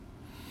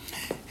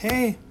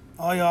Hey,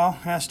 all y'all,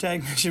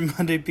 hashtag Mission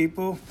Monday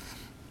people.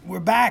 We're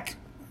back,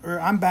 or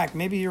I'm back.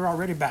 Maybe you're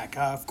already back.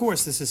 Of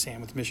course, this is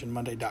Sam with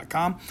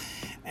MissionMonday.com,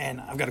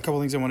 and I've got a couple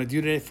things I want to do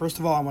today. First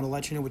of all, I want to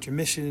let you know what your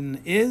mission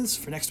is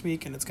for next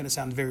week, and it's going to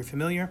sound very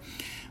familiar.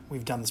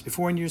 We've done this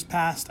before in years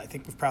past. I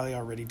think we've probably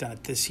already done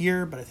it this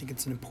year, but I think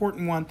it's an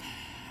important one.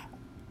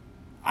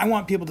 I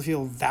want people to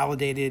feel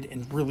validated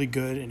and really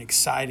good and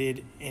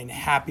excited and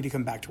happy to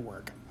come back to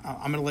work.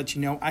 I'm going to let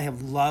you know I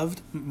have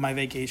loved my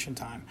vacation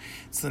time.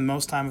 It's the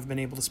most time I've been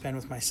able to spend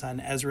with my son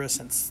Ezra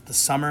since the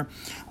summer.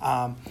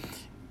 And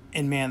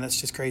man, that's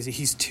just crazy.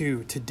 He's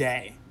 2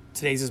 today.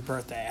 Today's his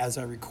birthday as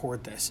I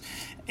record this.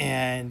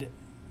 And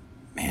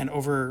man,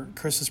 over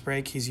Christmas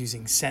break, he's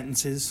using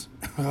sentences.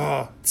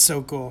 Oh, it's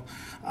so cool.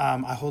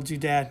 I hold you,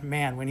 Dad.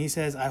 Man, when he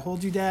says, I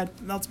hold you, Dad,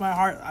 it melts my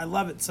heart. I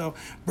love it. So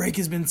break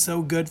has been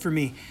so good for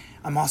me.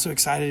 I'm also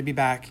excited to be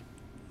back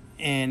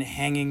and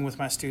hanging with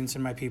my students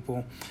and my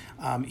people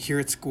here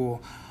at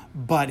school.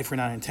 But if we're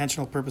not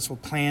intentional, purposeful,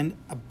 planned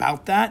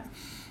about that,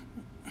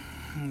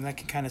 that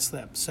can kind of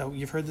slip. So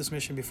you've heard this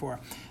mission before.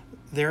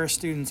 There are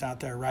students out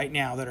there right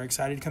now that are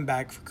excited to come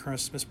back for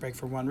Christmas break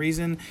for one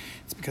reason.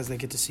 It's because they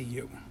get to see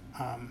you.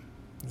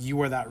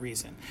 You are that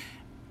reason.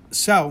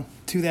 So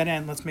to that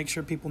end, let's make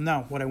sure people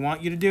know what I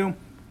want you to do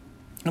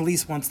at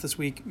least once this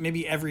week,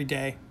 maybe every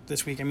day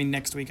this week. I mean,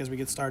 next week as we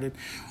get started,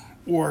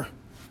 or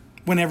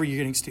whenever you're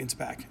getting students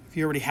back. If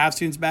you already have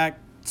students back,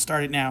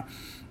 start it now.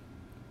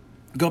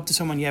 Go up to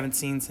someone you haven't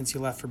seen since you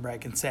left for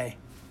break and say,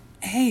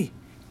 hey,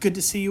 good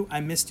to see you. I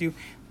missed you.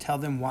 Tell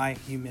them why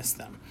you missed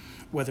them.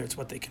 Whether it's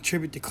what they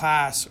contribute to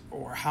class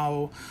or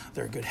how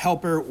they're a good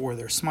helper or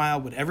their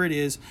smile, whatever it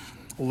is,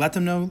 let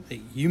them know that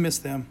you miss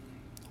them.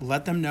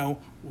 Let them know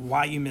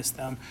why you miss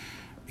them,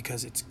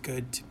 because it's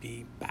good to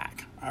be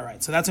back. All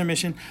right, so that's our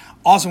mission.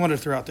 Also wanted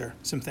to throw out there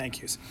some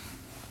thank yous.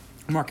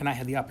 Mark and I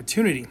had the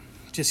opportunity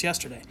just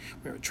yesterday.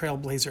 We were at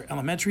Trailblazer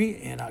Elementary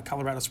in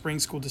Colorado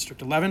Springs School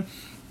District 11.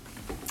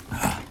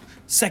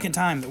 Second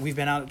time that we've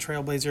been out at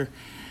Trailblazer.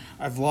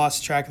 I've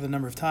lost track of the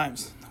number of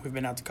times we've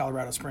been out to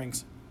Colorado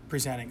Springs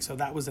presenting. So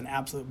that was an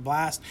absolute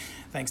blast.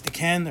 Thanks to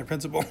Ken, their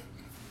principal,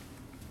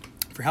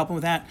 for helping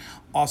with that.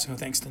 Also,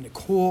 thanks to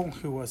Nicole,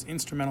 who was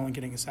instrumental in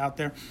getting us out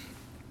there.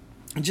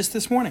 And just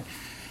this morning,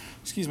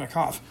 excuse my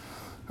cough,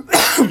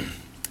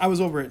 I was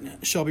over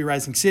at Shelby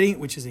Rising City,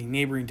 which is a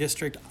neighboring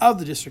district of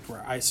the district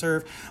where I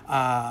serve.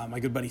 My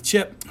good buddy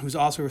Chip, who's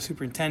also a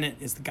superintendent,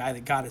 is the guy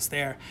that got us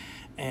there.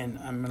 And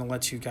I'm going to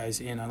let you guys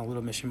in on a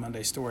little Mission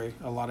Monday story.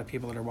 A lot of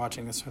people that are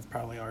watching this have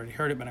probably already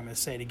heard it, but I'm going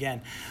to say it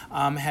again.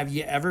 Have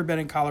you ever been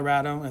in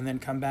Colorado and then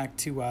come back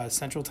to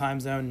Central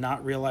Time Zone,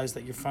 not realize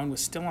that your phone was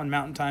still on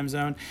Mountain Time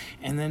Zone,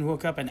 and then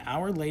woke up an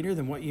hour later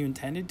than what you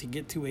intended to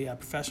get to a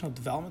professional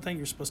development thing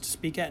you're supposed to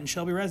speak at in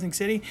Shelby Rising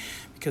City?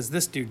 Because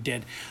this dude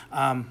did.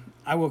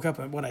 I woke up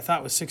at what I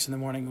thought was 6 in the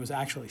morning. It was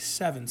actually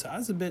 7, so I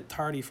was a bit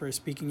tardy for a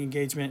speaking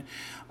engagement.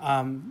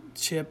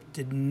 Chip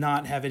did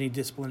not have any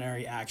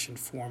disciplinary action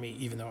for me,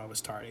 even though I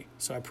was tardy.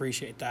 So I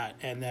appreciate that.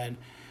 And then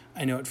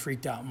I know it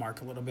freaked out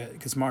Mark a little bit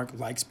because Mark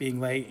likes being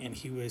late, and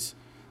he was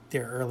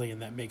there early,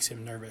 and that makes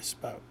him nervous.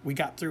 But we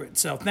got through it.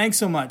 So thanks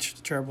so much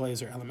to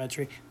Trailblazer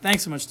Elementary.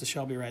 Thanks so much to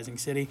Shelby Rising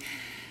City.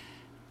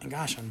 And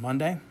gosh, on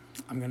Monday,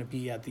 I'm going to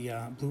be at the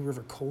Blue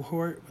River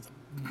Cohort with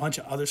a bunch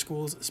of other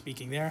schools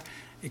speaking there.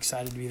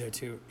 Excited to be there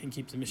too and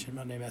keep the Mission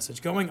Monday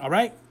message going. All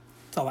right,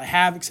 that's all I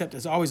have, except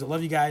as always, I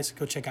love you guys.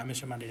 Go check out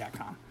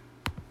missionmonday.com.